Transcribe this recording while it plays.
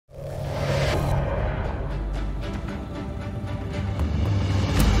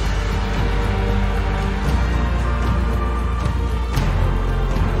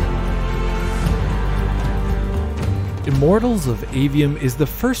Immortals of Aveum is the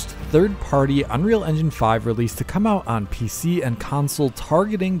first third-party Unreal Engine 5 release to come out on PC and console,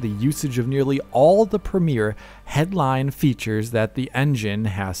 targeting the usage of nearly all the premier headline features that the engine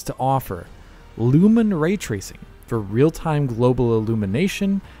has to offer. Lumen ray tracing for real-time global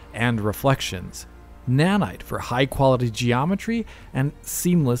illumination and reflections. Nanite for high-quality geometry and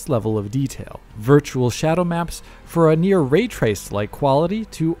seamless level of detail. Virtual shadow maps for a near ray trace-like quality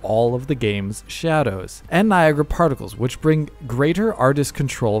to all of the game's shadows. And Niagara particles, which bring greater artist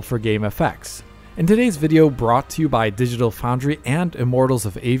control for game effects. In today's video, brought to you by Digital Foundry and Immortals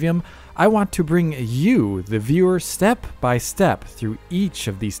of Aveum, I want to bring you, the viewer, step by step through each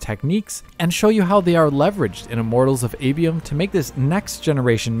of these techniques and show you how they are leveraged in Immortals of Aveum to make this next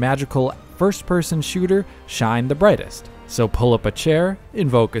generation magical first-person shooter shine the brightest. So pull up a chair,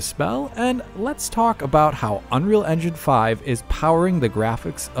 invoke a spell, and let's talk about how Unreal Engine 5 is powering the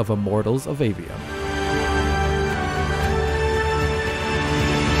graphics of Immortals of Aveum.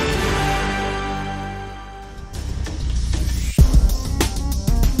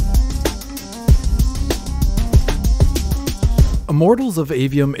 Immortals of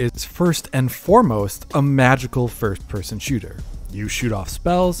Aveum is first and foremost a magical first-person shooter. You shoot off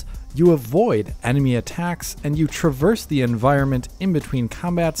spells, you avoid enemy attacks, and you traverse the environment in between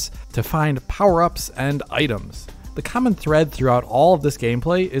combats to find power-ups and items. The common thread throughout all of this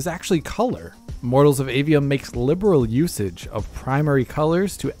gameplay is actually color. Immortals of Aveum makes liberal usage of primary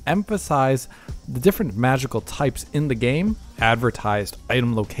colors to emphasize the different magical types in the game, advertised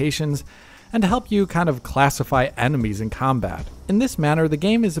item locations, and to help you kind of classify enemies in combat. In this manner, the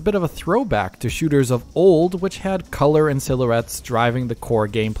game is a bit of a throwback to shooters of old, which had color and silhouettes driving the core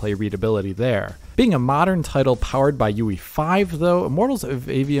gameplay readability there. Being a modern title powered by UE5 though, Immortals of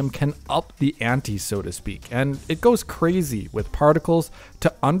Aveum can up the ante, so to speak, and it goes crazy with particles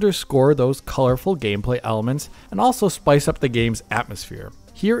to underscore those colorful gameplay elements and also spice up the game's atmosphere.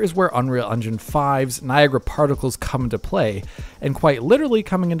 Here is where Unreal Engine 5's Niagara particles come into play, and quite literally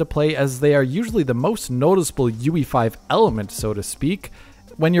coming into play as they are usually the most noticeable UE5 element, so to speak,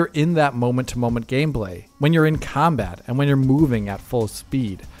 when you're in that moment-to-moment gameplay, when you're in combat, and when you're moving at full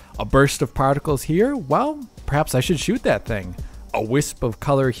speed. A burst of particles here? Well, perhaps I should shoot that thing. A wisp of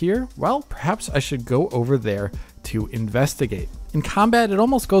color here? Well, perhaps I should go over there to investigate. In combat, it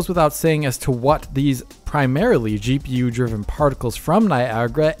almost goes without saying as to what these primarily GPU-driven particles from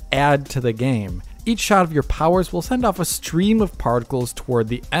Niagara add to the game. Each shot of your powers will send off a stream of particles toward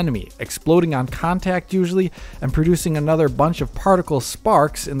the enemy, exploding on contact usually, and producing another bunch of particle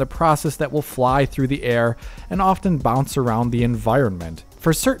sparks in the process that will fly through the air and often bounce around the environment.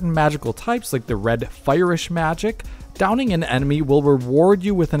 For certain magical types like the red fire-ish magic, downing an enemy will reward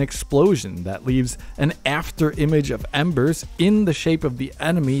you with an explosion that leaves an after image of embers in the shape of the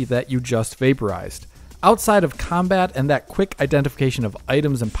enemy that you just vaporized. Outside of combat and that quick identification of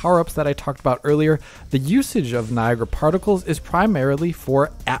items and power-ups that I talked about earlier, the usage of Niagara particles is primarily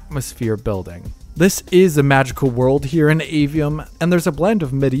for atmosphere building. This is a magical world here in Aveum, and there's a blend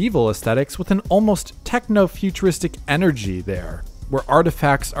of medieval aesthetics with an almost techno-futuristic energy there, where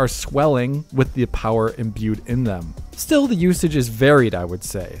artifacts are swelling with the power imbued in them. Still, the usage is varied, I would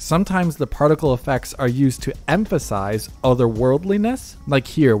say. Sometimes the particle effects are used to emphasize otherworldliness, like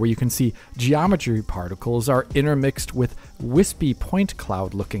here where you can see geometry particles are intermixed with wispy point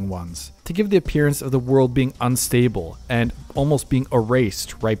cloud looking ones, to give the appearance of the world being unstable and almost being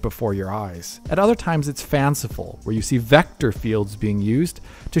erased right before your eyes. At other times it's fanciful, where you see vector fields being used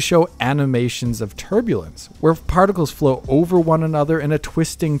to show animations of turbulence, where particles flow over one another in a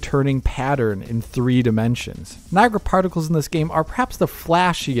twisting, turning pattern in 3 dimensions. Niagara particles in this game are perhaps the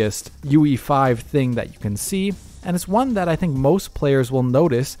flashiest UE5 thing that you can see, and it's one that I think most players will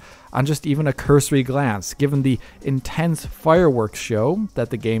notice on just even a cursory glance, given the intense fireworks show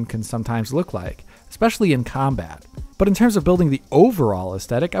that the game can sometimes look like, especially in combat. But in terms of building the overall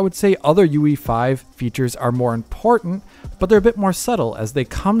aesthetic, I would say other UE5 features are more important, but they're a bit more subtle as they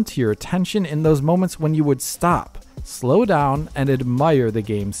come to your attention in those moments when you would stop, slow down, and admire the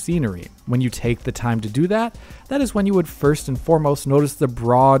game's scenery. When you take the time to do that, that is when you would first and foremost notice the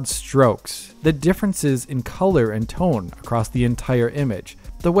broad strokes, the differences in color and tone across the entire image,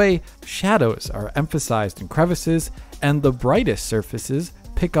 the way shadows are emphasized in crevices, and the brightest surfaces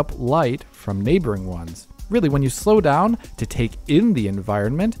pick up light from neighboring ones. Really, when you slow down to take in the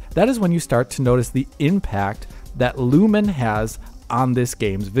environment, that is when you start to notice the impact that Lumen has on this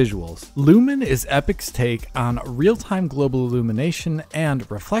game's visuals. Lumen is Epic's take on real-time global illumination and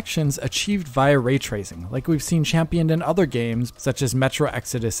reflections achieved via ray tracing, like we've seen championed in other games such as Metro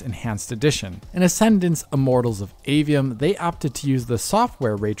Exodus Enhanced Edition. In Ascendant's Immortals of Aveum, they opted to use the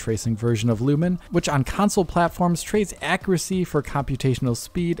software ray tracing version of Lumen, which on console platforms trades accuracy for computational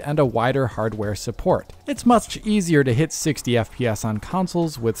speed and a wider hardware support. It's much easier to hit 60 FPS on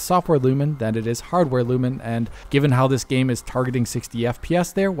consoles with software Lumen than it is hardware Lumen, and given how this game is targeting 60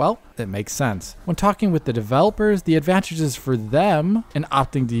 FPS there, well, it makes sense. When talking with the developers, the advantages for them in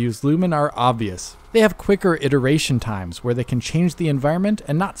opting to use Lumen are obvious. They have quicker iteration times where they can change the environment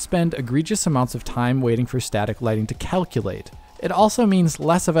and not spend egregious amounts of time waiting for static lighting to calculate. It also means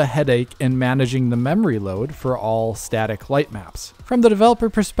less of a headache in managing the memory load for all static light maps. From the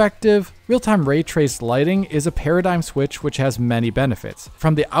developer perspective, real-time ray-traced lighting is a paradigm switch which has many benefits.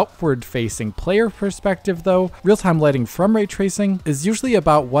 From the outward-facing player perspective though, real-time lighting from ray tracing is usually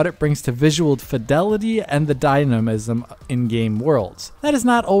about what it brings to visual fidelity and the dynamism in game worlds. That is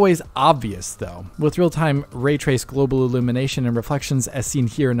not always obvious though. With real-time ray-traced global illumination and reflections as seen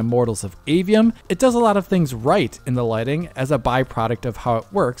here in Immortals of Aveum, it does a lot of things right in the lighting as a byproduct of how it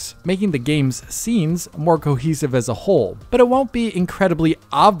works, making the game's scenes more cohesive as a whole. But it won't be incredibly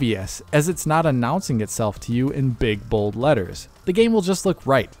obvious as it's not announcing itself to you in big bold letters. The game will just look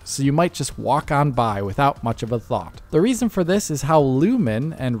right, so you might just walk on by without much of a thought. The reason for this is how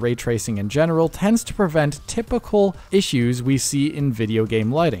Lumen and ray tracing in general tends to prevent typical issues we see in video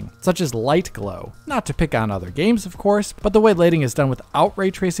game lighting, such as light glow. Not to pick on other games, of course, but the way lighting is done without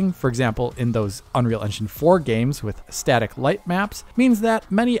ray tracing, for example in those Unreal Engine 4 games with static light maps, means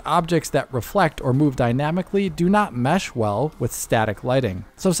that many objects that reflect or move dynamically do not mesh well with static lighting.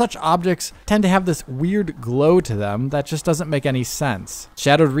 So such objects tend to have this weird glow to them that just doesn't make any sense.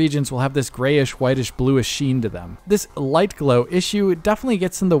 Shadowed regions will have this grayish, whitish, bluish sheen to them. This light glow issue definitely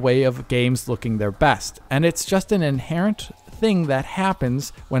gets in the way of games looking their best, and it's just an inherent thing that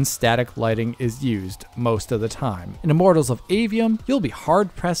happens when static lighting is used most of the time. In Immortals of Aveum, you'll be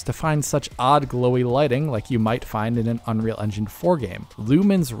hard-pressed to find such odd glowy lighting like you might find in an Unreal Engine 4 game.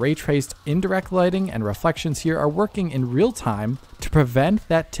 Lumen's ray-traced indirect lighting and reflections here are working in real time to prevent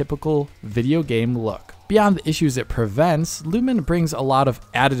that typical video game look. Beyond the issues it prevents, Lumen brings a lot of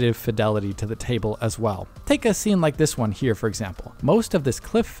additive fidelity to the table as well. Take a scene like this one here, for example. Most of this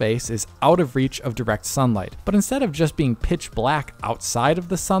cliff face is out of reach of direct sunlight, but instead of just being pitch black outside of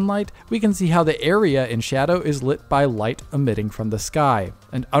the sunlight, we can see how the area in shadow is lit by light emitting from the sky.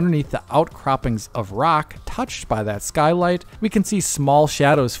 And underneath the outcroppings of rock touched by that skylight, we can see small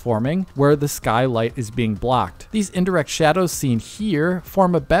shadows forming where the skylight is being blocked. These indirect shadows seen here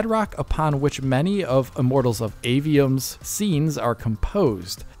form a bedrock upon which many of Immortals of Aveum's scenes are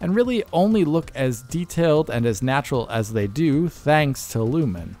composed, and really only look as detailed and as natural as they do thanks to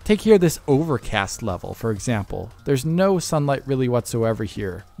Lumen. Take here this overcast level, for example. There's no sunlight really whatsoever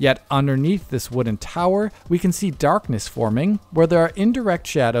here, yet underneath this wooden tower, we can see darkness forming where there are indirect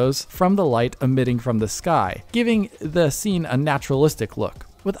shadows from the light emitting from the sky, giving the scene a naturalistic look.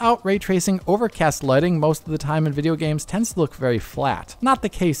 Without ray tracing, overcast lighting most of the time in video games tends to look very flat. Not the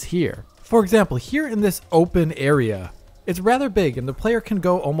case here. For example, here in this open area, it's rather big and the player can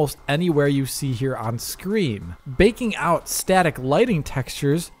go almost anywhere you see here on screen. Baking out static lighting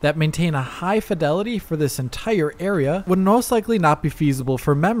textures that maintain a high fidelity for this entire area would most likely not be feasible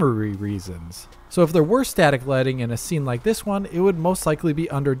for memory reasons. So if there were static lighting in a scene like this one, it would most likely be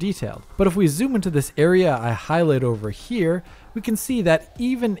under detailed. But if we zoom into this area I highlight over here, we can see that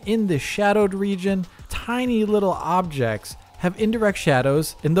even in the shadowed region, tiny little objects have indirect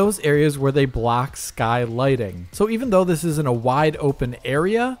shadows in those areas where they block sky lighting. So even though this is in a wide open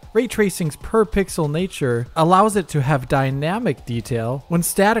area, ray tracing's per pixel nature allows it to have dynamic detail when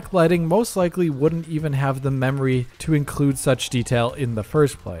static lighting most likely wouldn't even have the memory to include such detail in the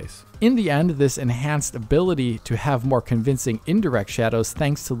first place. In the end, this enhanced ability to have more convincing indirect shadows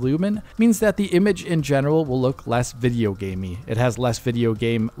thanks to Lumen means that the image in general will look less video gamey. It has less video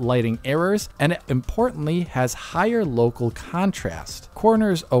game lighting errors, and it importantly has higher local contrast.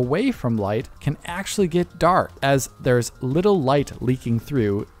 Corners away from light can actually get dark as there's little light leaking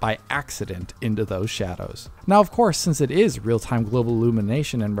through by accident into those shadows. Now, of course, since it is real-time global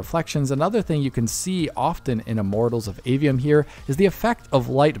illumination and reflections, another thing you can see often in Immortals of Aveum here is the effect of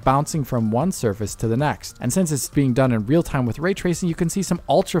light bouncing from one surface to the next. And since it's being done in real time with ray tracing, you can see some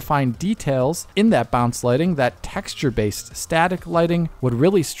ultra-fine details in that bounce lighting that texture-based static lighting would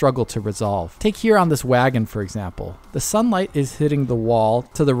really struggle to resolve. Take here on this wagon, for example. The sunlight is hitting the wall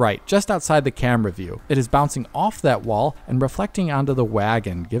to the right, just outside the camera view. It is bouncing off that wall and reflecting onto the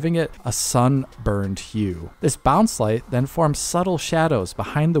wagon, giving it a sunburned hue. This bounce light then forms subtle shadows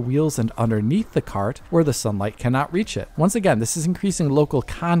behind the wheels and underneath the cart where the sunlight cannot reach it. Once again, this is increasing local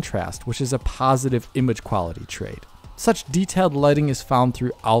contrast, which is a positive image quality trait. Such detailed lighting is found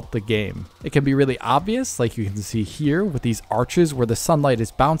throughout the game. It can be really obvious, like you can see here with these arches where the sunlight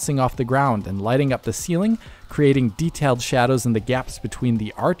is bouncing off the ground and lighting up the ceiling, creating detailed shadows in the gaps between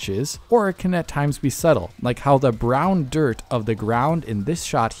the arches, or it can at times be subtle, like how the brown dirt of the ground in this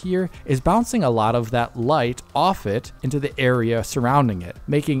shot here is bouncing a lot of that light off it into the area surrounding it,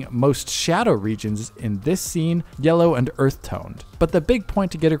 making most shadow regions in this scene yellow and earth-toned. But the big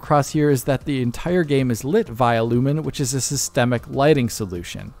point to get across here is that the entire game is lit via Lumen, which is a systemic lighting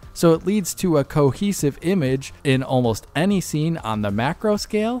solution. So it leads to a cohesive image in almost any scene on the macro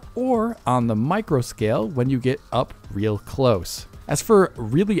scale or on the micro scale when you get up real close. As for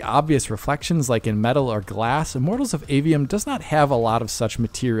really obvious reflections like in metal or glass, Immortals of Aveum does not have a lot of such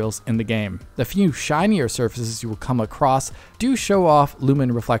materials in the game. The few shinier surfaces you will come across do show off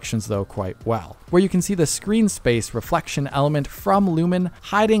Lumen reflections though quite well, where you can see the screen space reflection element from Lumen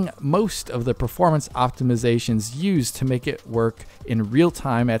hiding most of the performance optimizations used to make it work in real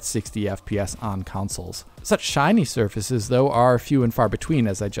time at 60 FPS on consoles. Such shiny surfaces, though, are few and far between,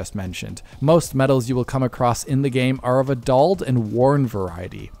 as I just mentioned. Most metals you will come across in the game are of a dulled and worn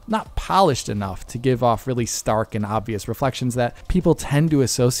variety, not polished enough to give off really stark and obvious reflections that people tend to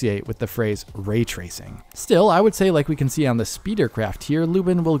associate with the phrase ray tracing. Still, I would say, like we can see on the speedercraft here,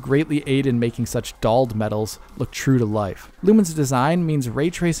 Lumen will greatly aid in making such dulled metals look true to life. Lumen's design means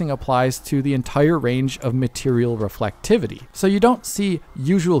ray tracing applies to the entire range of material reflectivity, so you don't see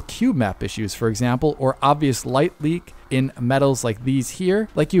usual cube map issues, for example, or obvious light leak in metals like these here,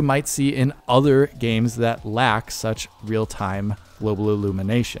 like you might see in other games that lack such real-time global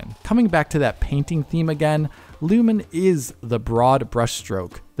illumination. Coming back to that painting theme again, Lumen is the broad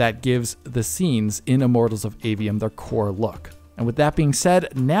brushstroke that gives the scenes in Immortals of Aveum their core look. And with that being said,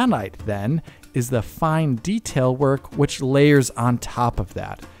 Nanite then is the fine detail work which layers on top of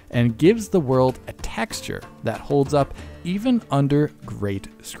that and gives the world a texture that holds up even under great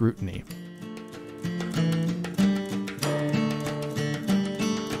scrutiny.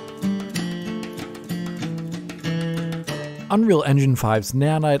 Unreal Engine 5's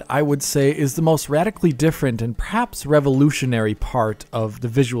Nanite, I would say, is the most radically different and perhaps revolutionary part of the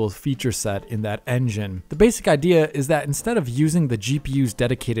visual feature set in that engine. The basic idea is that instead of using the GPU's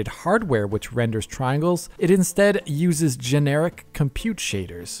dedicated hardware which renders triangles, it instead uses generic compute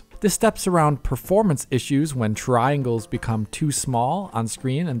shaders. This steps around performance issues when triangles become too small on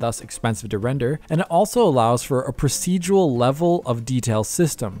screen and thus expensive to render, and it also allows for a procedural level of detail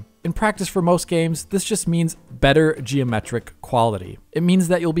system. In practice for most games, this just means better geometric quality. It means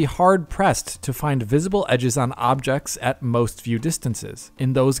that you'll be hard-pressed to find visible edges on objects at most view distances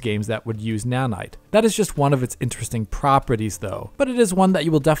in those games that would use Nanite. That is just one of its interesting properties though, but it is one that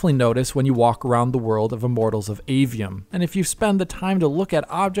you will definitely notice when you walk around the world of Immortals of Aveum. And if you spend the time to look at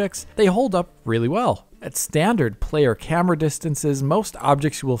objects, they hold up really well. At standard player camera distances, most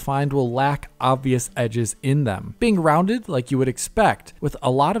objects you will find will lack obvious edges in them, being rounded like you would expect, with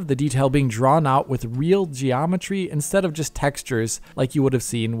a lot of the detail being drawn out with real geometry instead of just textures like you would have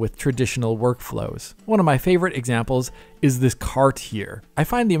seen with traditional workflows. One of my favorite examples is this cart here. I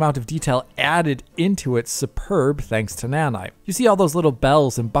find the amount of detail added into it superb thanks to Nanite. You see all those little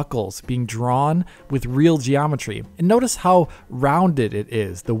bells and buckles being drawn with real geometry, and notice how rounded it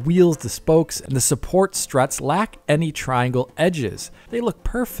is. The wheels, the spokes, and the support struts lack any triangle edges. They look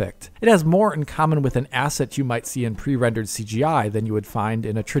perfect. It has more in common with an asset you might see in pre-rendered CGI than you would find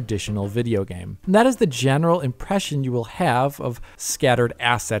in a traditional video game. And that is the general impression you will have of scattered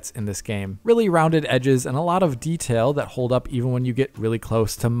assets in this game. Really rounded edges and a lot of detail that hold up even when you get really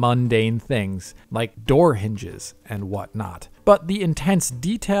close to mundane things like door hinges and whatnot. But the intense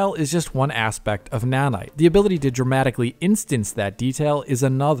detail is just one aspect of Nanite. The ability to dramatically instance that detail is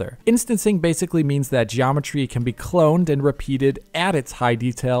another. Instancing basically means that geometry can be cloned and repeated at its high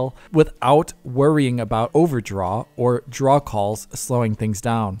detail without worrying about overdraw or draw calls slowing things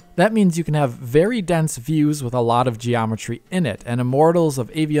down. That means you can have very dense views with a lot of geometry in it, and Immortals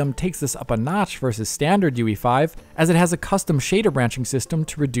of Aveum takes this up a notch versus standard UE5 as it has a custom shader branching system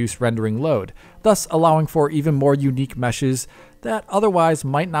to reduce rendering load, thus allowing for even more unique meshes that otherwise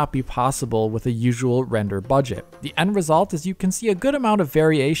might not be possible with a usual render budget. The end result is you can see a good amount of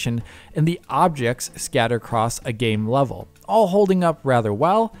variation in the objects scattered across a game level, all holding up rather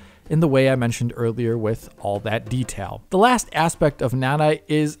well, in the way I mentioned earlier with all that detail. The last aspect of Nanite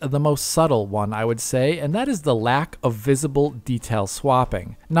is the most subtle one, I would say, and that is the lack of visible detail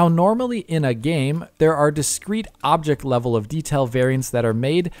swapping. Now, normally in a game, there are discrete object level of detail variants that are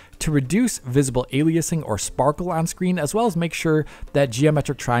made to reduce visible aliasing or sparkle on screen, as well as make sure that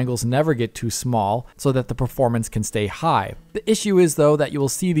geometric triangles never get too small so that the performance can stay high. The issue is, though, that you will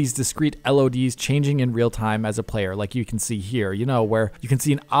see these discrete LODs changing in real time as a player, like you can see here, where you can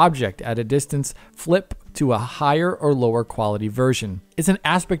see an object at a distance flip to a higher or lower quality version. It's an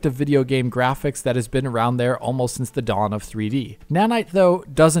aspect of video game graphics that has been around there almost since the dawn of 3D. Nanite, though,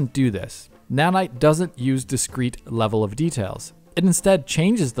 doesn't do this. Nanite doesn't use discrete level of details. It instead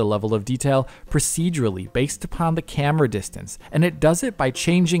changes the level of detail procedurally based upon the camera distance, and it does it by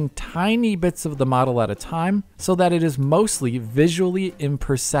changing tiny bits of the model at a time so that it is mostly visually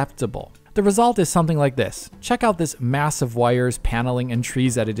imperceptible. The result is something like this. Check out this mass of wires, paneling, and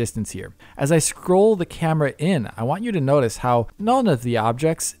trees at a distance here. As I scroll the camera in, I want you to notice how none of the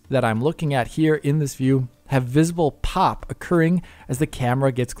objects that I'm looking at here in this view have visible pop occurring as the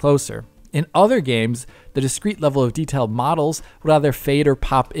camera gets closer. In other games, the discrete level of detail models would either fade or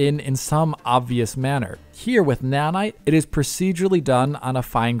pop in some obvious manner. Here with Nanite, it is procedurally done on a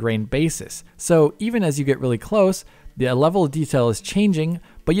fine-grained basis. So even as you get really close, the level of detail is changing,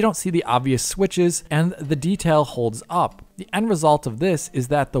 but you don't see the obvious switches, and the detail holds up. The end result of this is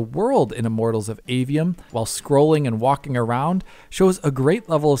that the world in Immortals of Aveum, while scrolling and walking around, shows a great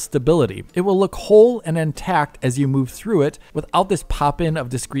level of stability. It will look whole and intact as you move through it without this pop-in of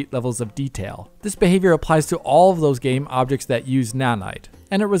discrete levels of detail. This behavior applies to all of those game objects that use Nanite,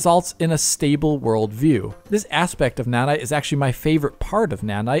 and it results in a stable world view. This aspect of Nanite is actually my favorite part of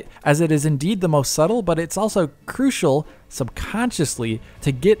Nanite, as it is indeed the most subtle, but it's also crucial subconsciously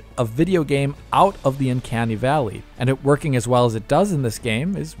to get a video game out of the uncanny valley, and it working as well as it does in this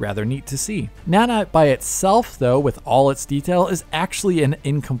game is rather neat to see. Nanite by itself, though, with all its detail, is actually an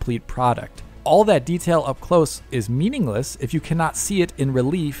incomplete product. All that detail up close is meaningless if you cannot see it in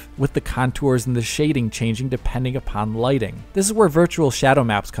relief with the contours and the shading changing depending upon lighting. This is where virtual shadow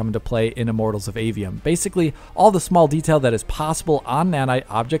maps come into play in Immortals of Aveum. Basically, all the small detail that is possible on Nanite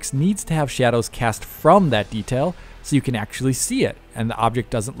objects needs to have shadows cast from that detail so you can actually see it and the object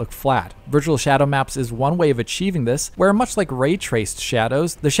doesn't look flat. Virtual shadow maps is one way of achieving this, where much like ray traced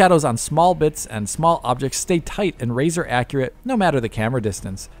shadows, the shadows on small bits and small objects stay tight and razor accurate no matter the camera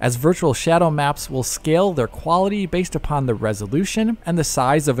distance, as virtual shadow maps will scale their quality based upon the resolution and the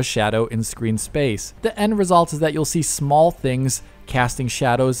size of a shadow in screen space. The end result is that you'll see small things casting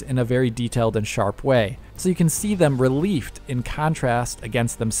shadows in a very detailed and sharp way, so you can see them relieved in contrast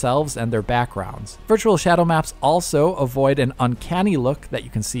against themselves and their backgrounds. Virtual shadow maps also avoid an uncanny look that you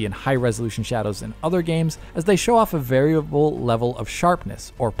can see in high-resolution shadows in other games, as they show off a variable level of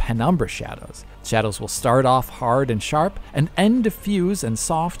sharpness, or penumbra shadows. Shadows will start off hard and sharp and end diffuse and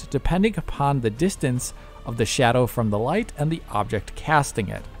soft depending upon the distance of the shadow from the light and the object casting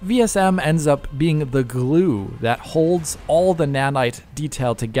it. VSM ends up being the glue that holds all the Nanite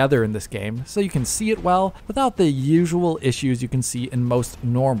detail together in this game, so you can see it well without the usual issues you can see in most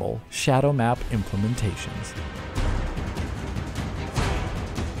normal shadow map implementations.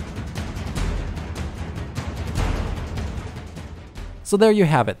 So there you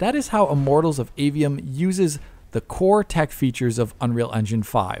have it. That is how Immortals of Aveum uses the core tech features of Unreal Engine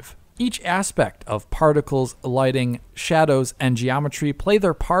 5. Each aspect of particles, lighting, shadows, and geometry play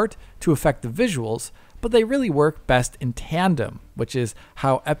their part to affect the visuals, but they really work best in tandem, which is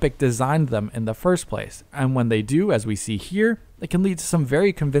how Epic designed them in the first place. And when they do, as we see here, it can lead to some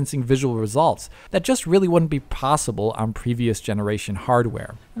very convincing visual results that just really wouldn't be possible on previous generation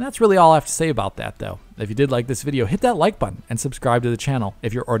hardware. And that's really all I have to say about that, though. If you did like this video, hit that like button and subscribe to the channel.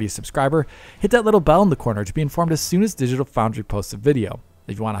 If you're already a subscriber, hit that little bell in the corner to be informed as soon as Digital Foundry posts a video.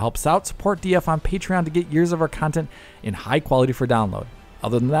 If you want to help us out, support DF on Patreon to get years of our content in high quality for download.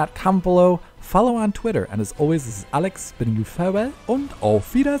 Other than that, comment below, follow on Twitter, and as always, this is Alex, bidding you farewell und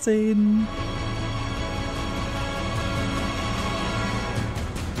auf Wiedersehen!